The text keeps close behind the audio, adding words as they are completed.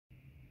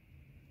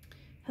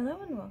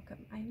Hello and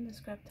welcome. I'm the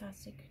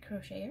Scraptastic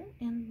Crocheter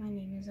and my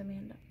name is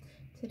Amanda.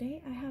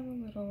 Today I have a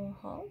little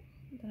haul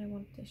that I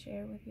want to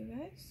share with you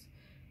guys,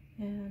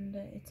 and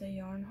it's a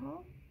yarn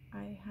haul.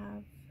 I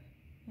have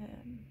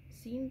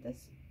seen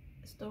this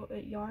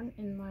yarn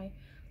in my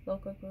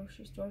local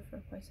grocery store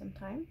for quite some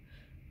time.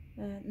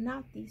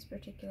 Not these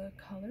particular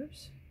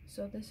colors,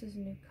 so this is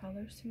new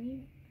colors to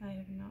me. I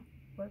have not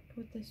worked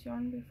with this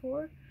yarn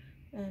before,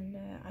 and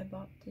I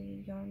bought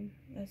the yarn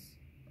as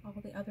all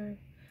the other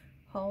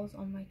hauls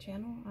on my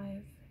channel.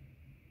 I've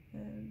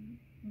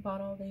bought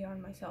all the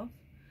yarn myself,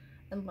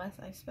 unless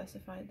I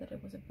specified that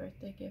it was a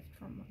birthday gift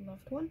from a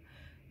loved one.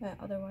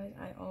 Otherwise,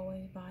 I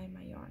always buy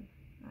my yarn.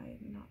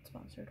 I'm not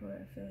sponsored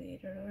or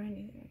affiliated or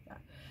anything like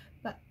that.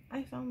 But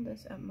I found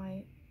this at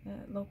my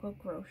local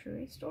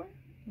grocery store,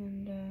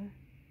 and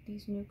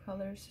these new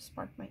colors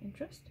sparked my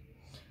interest.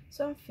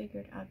 So I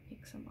figured I'd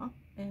pick some up,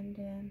 and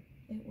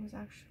it was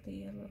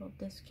actually a little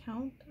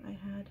discount. I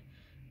had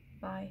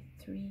buy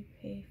 3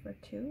 pay for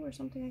 2 or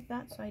something like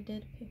that, so I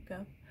did pick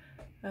up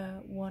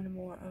one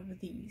more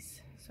of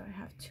these. So I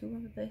have 2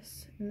 of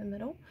this in the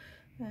middle,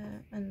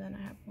 and then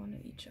I have 1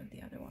 of each of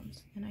the other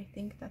ones, and I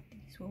think that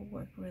these will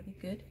work really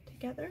good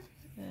together,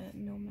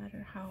 no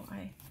matter how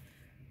I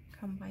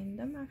combine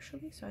them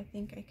actually. So I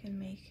think I can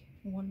make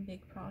one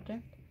big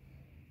project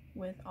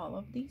with all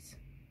of these,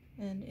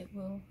 and it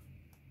will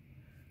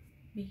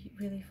be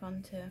really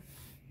fun to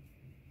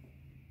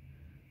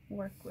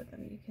work with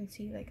them. You can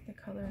see like the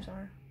colors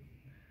are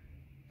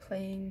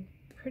playing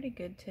pretty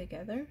good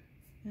together,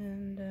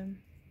 and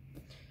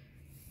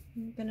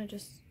I'm gonna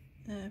just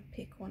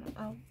pick one.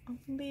 I'll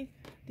leave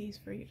these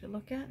for you to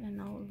look at, and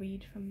I'll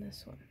read from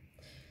this one.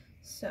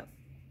 So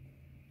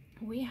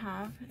we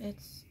have,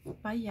 it's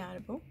by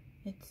YarnHAUL.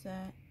 It's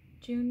a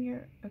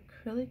junior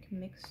acrylic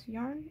mix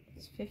yarn.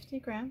 It's 50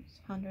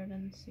 grams,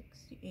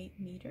 168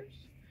 meters.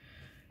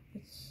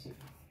 It's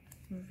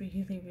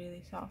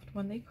really soft.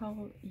 When they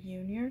call it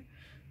junior,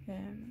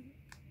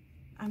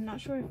 I'm not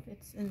sure if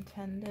it's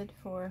intended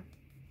for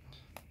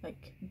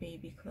like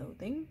baby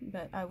clothing,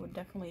 but I would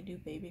definitely do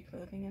baby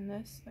clothing in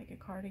this, like a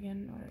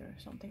cardigan or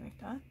something like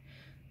that.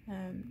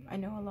 I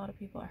know a lot of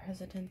people are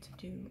hesitant to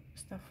do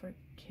stuff for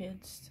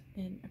kids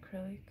in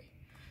acrylic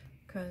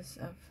because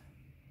of,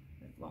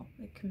 well,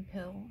 it can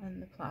pill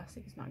and the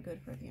plastic is not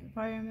good for the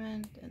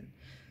environment,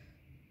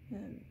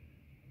 and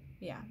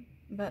yeah,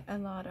 but a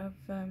lot of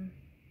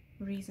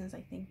reasons I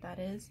think that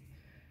is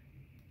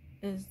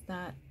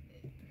that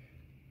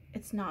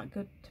it's not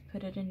good to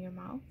put it in your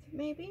mouth.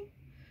 Maybe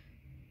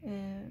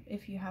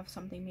if you have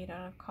something made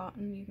out of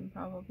cotton, you can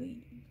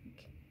probably,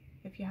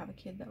 if you have a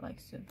kid that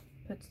likes to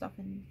put stuff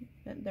in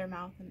their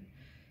mouth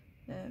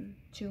and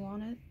chew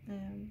on it,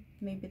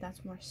 maybe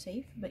that's more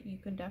safe. But you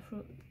can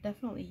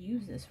definitely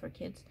use this for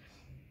kids.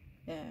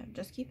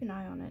 Just keep an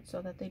eye on it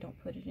so that they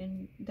don't put it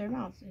in their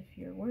mouths if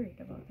you're worried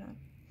about that.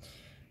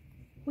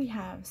 We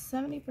have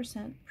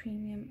 70%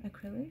 premium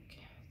acrylic,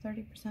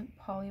 30%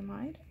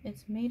 polyamide.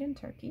 It's made in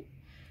Turkey.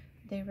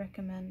 They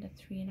recommend a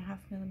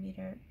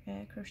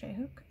 3.5mm crochet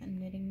hook and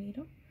knitting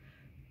needle.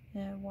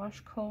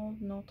 Wash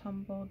cold, no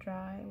tumble,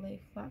 dry, lay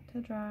flat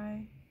to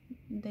dry.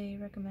 They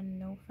recommend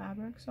no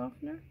fabric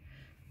softener.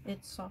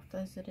 It's soft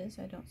as it is.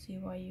 I don't see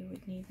why you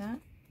would need that.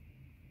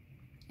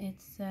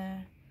 It's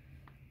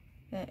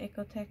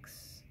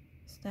Ecotex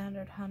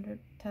standard 100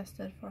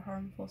 tested for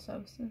harmful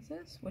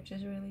substances, which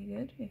is really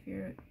good if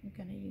you're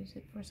gonna use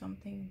it for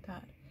something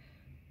that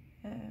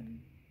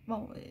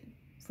well,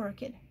 for a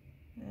kid,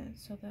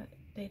 so that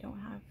they don't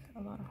have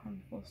a lot of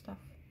harmful stuff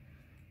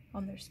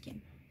on their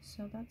skin.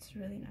 So that's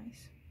really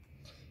nice.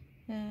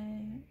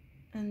 And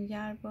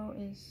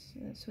YarnHAUL is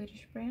a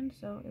Swedish brand,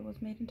 so it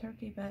was made in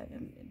Turkey but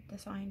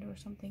designed or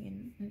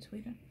something in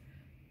Sweden.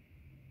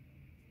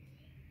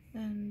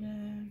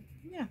 And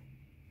yeah,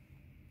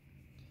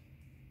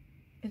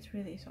 it's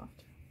really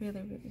soft,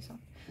 really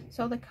soft.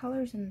 So the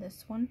colors in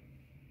this one,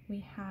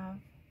 we have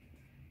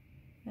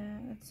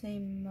let's say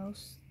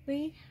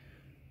mostly,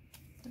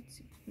 let's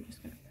see, I'm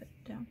just gonna put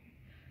it down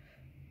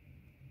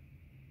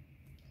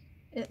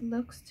here. It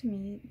looks to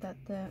me that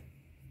the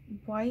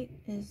white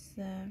is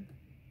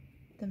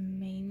the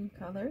main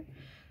color,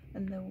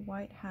 and the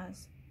white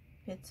has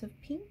bits of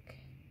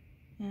pink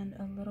and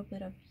a little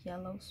bit of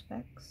yellow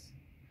specks.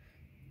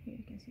 Here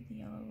you can see the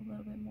yellow a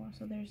little bit more.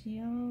 So there's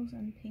yellows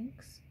and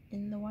pinks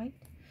in the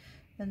white,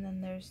 and then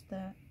there's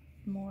the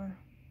more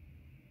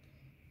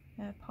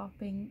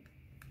popping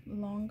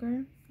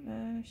longer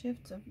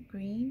shifts of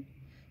green.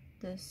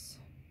 This,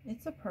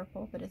 it's a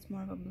purple, but it's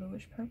more of a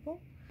bluish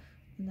purple.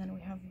 And then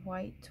we have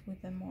white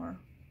with a more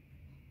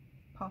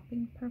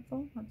popping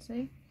purple, let's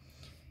say.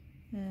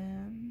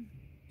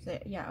 So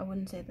yeah, I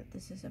wouldn't say that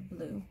this is a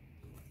blue.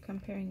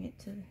 Comparing it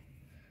to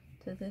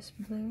this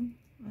blue,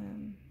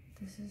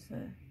 this is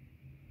a,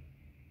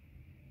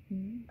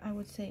 I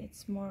would say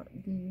it's more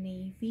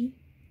navy,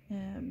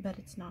 but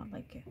it's not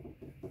like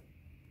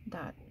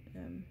that,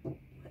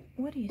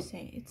 what do you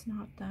say? It's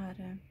not that,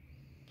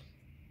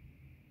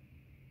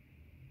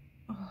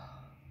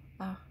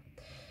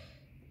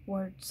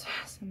 words,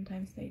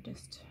 sometimes they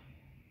just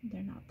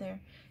they're not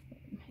there.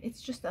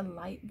 It's just a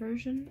light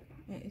version.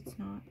 It's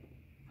not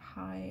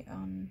high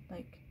on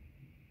like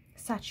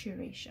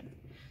saturation,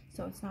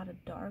 so it's not a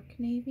dark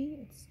navy,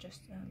 it's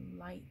just a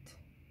light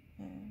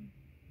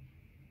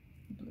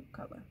blue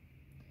color.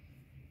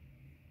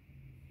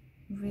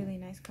 Really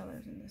nice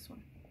colors in this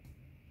one.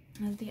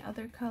 And the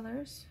other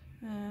colors,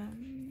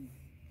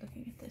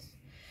 looking at this,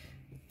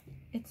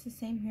 it's the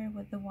same here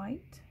with the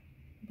white,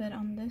 but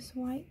on this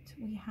white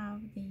we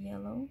have the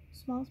yellow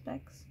small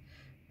specks,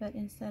 but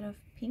instead of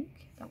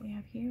pink that we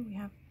have here, we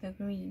have the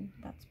green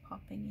that's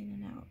popping in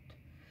and out,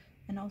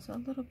 and also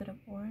a little bit of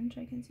orange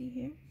I can see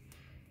here,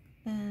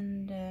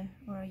 and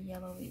or a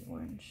yellowy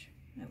orange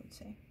I would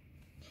say.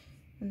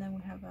 And then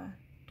we have a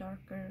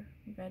darker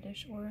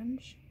reddish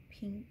orange,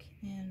 pink,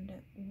 and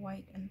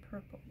white and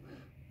purple.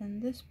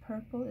 And this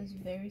purple is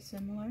very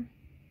similar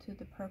to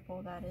the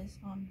purple that is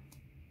on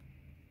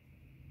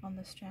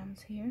the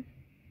strands here,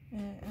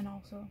 and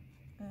also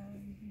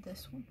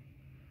this one.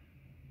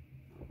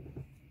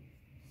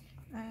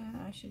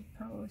 I should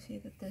probably say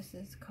that this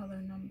is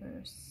color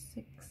number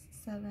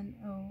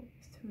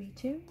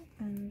 67032,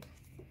 and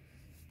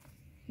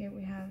here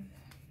we have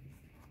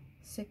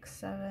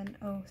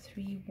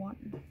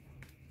 67031.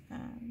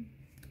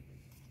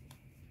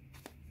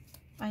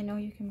 I know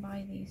you can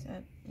buy these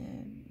at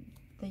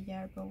the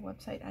YarnHAUL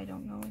website. I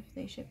don't know if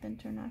they ship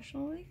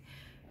internationally.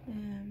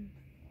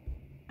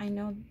 I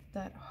know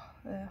that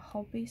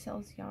Hobby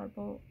sells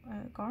YarnHAUL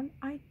garn.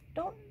 I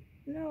don't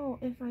know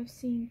if I've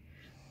seen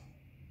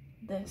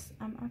this.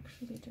 I'm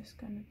actually just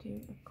gonna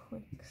do a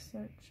quick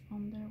search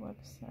on their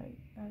website.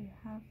 I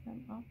have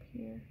them up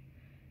here,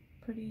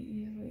 pretty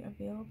easily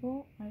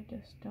available. I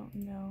just don't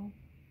know.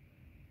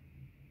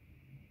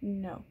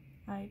 No,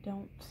 I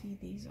don't see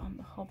these on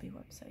the Hobby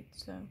website,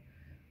 so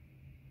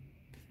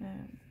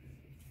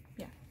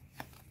yeah,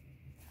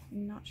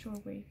 not sure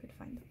where you could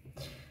find them.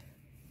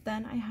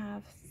 Then I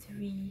have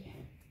three,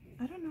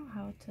 I don't know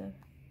how to,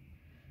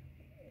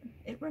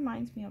 it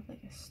reminds me of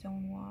like a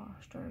stone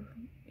washed, or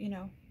you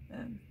know,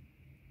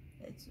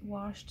 it's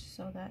washed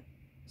so that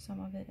some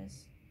of it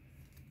is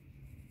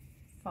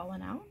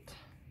fallen out,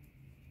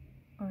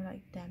 or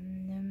like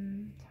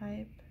denim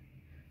type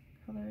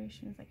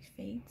colorations, like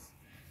fades.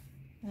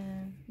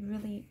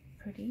 Really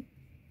pretty,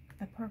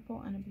 a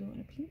purple and a blue and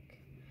a pink.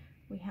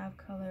 We have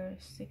color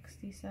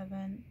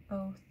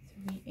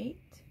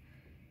 67038,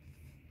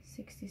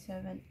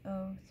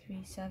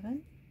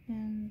 67037,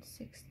 and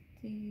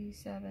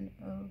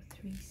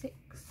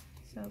 67036.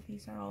 So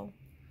these are all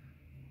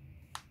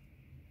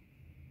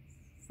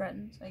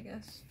friends, I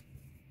guess.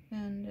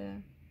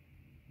 And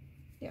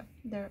yeah,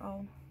 they're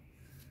all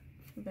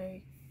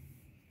very,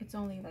 it's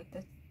only like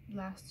the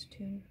last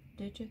two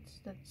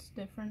digits that's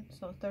different,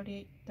 so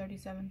 38,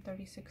 37,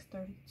 36,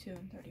 32,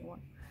 and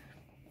 31,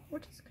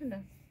 which is kind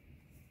of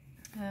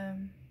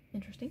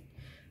interesting.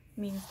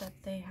 Means that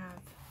they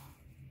have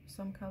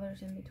some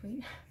colors in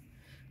between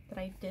that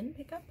I didn't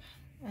pick up,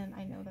 and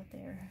I know that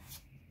there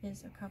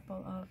is a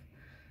couple of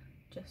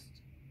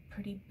just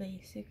pretty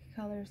basic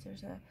colors.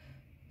 There's a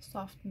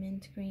soft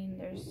mint green,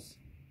 there's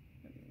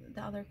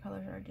the other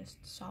colors are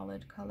just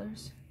solid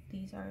colors.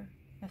 These are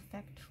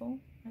effectful,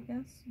 I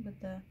guess, with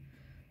the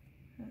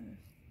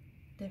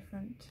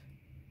different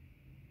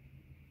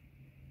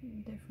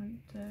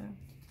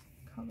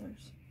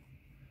colors,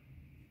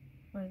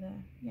 or the,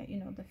 yeah, you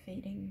know, the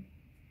fading.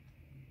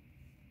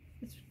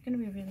 It's gonna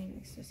be really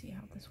nice to see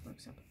how this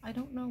works out. I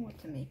don't know what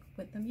to make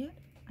with them yet.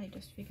 I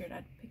just figured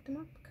I'd pick them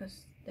up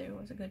because there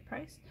was a good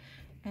price,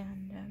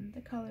 and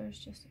the colors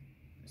just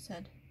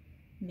said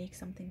make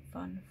something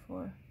fun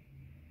for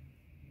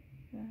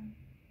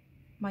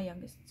my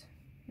youngest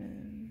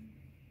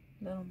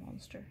little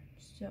monster.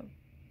 So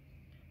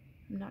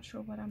I'm not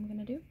sure what I'm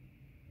gonna do.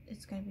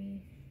 It's gonna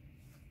be,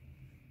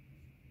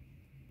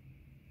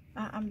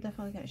 I'm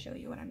definitely gonna show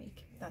you what I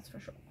make, that's for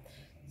sure.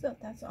 So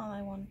that's all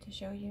I wanted to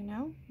show you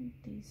now,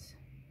 these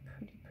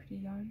pretty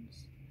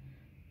yarns.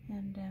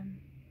 And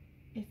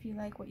if you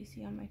like what you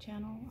see on my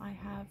channel, I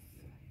have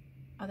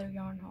other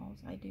yarn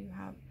hauls. I do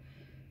have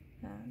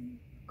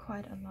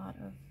quite a lot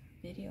of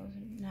videos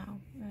now.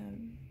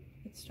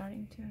 It's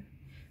starting to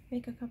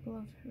make a couple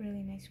of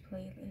really nice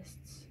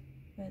playlists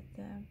with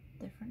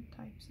different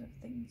types of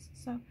things.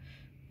 So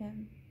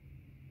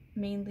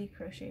mainly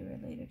crochet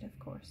related, of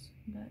course,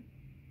 but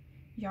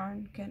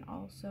yarn can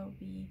also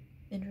be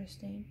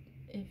interesting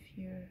if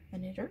you're a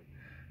knitter,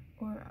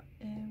 or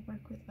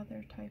work with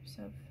other types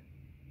of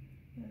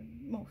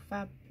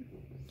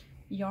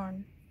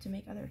yarn to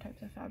make other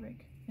types of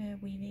fabric,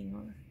 weaving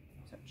or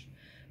such.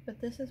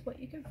 But this is what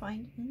you can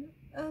find in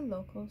a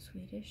local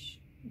Swedish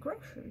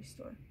grocery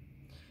store.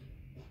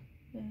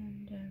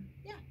 And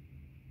yeah,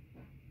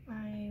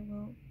 I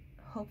will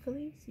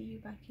hopefully see you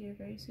back here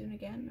very soon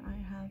again. I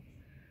have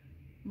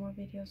more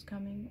videos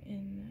coming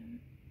in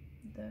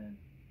the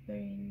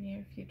very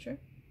near future.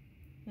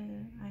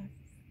 I've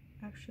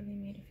actually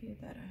made a few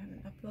that I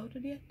haven't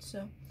uploaded yet,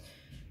 so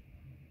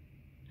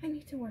I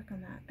need to work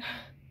on that.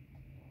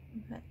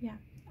 But yeah,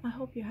 I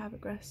hope you have a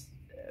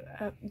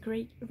a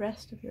great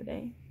rest of your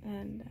day,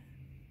 and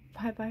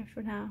bye bye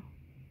for now.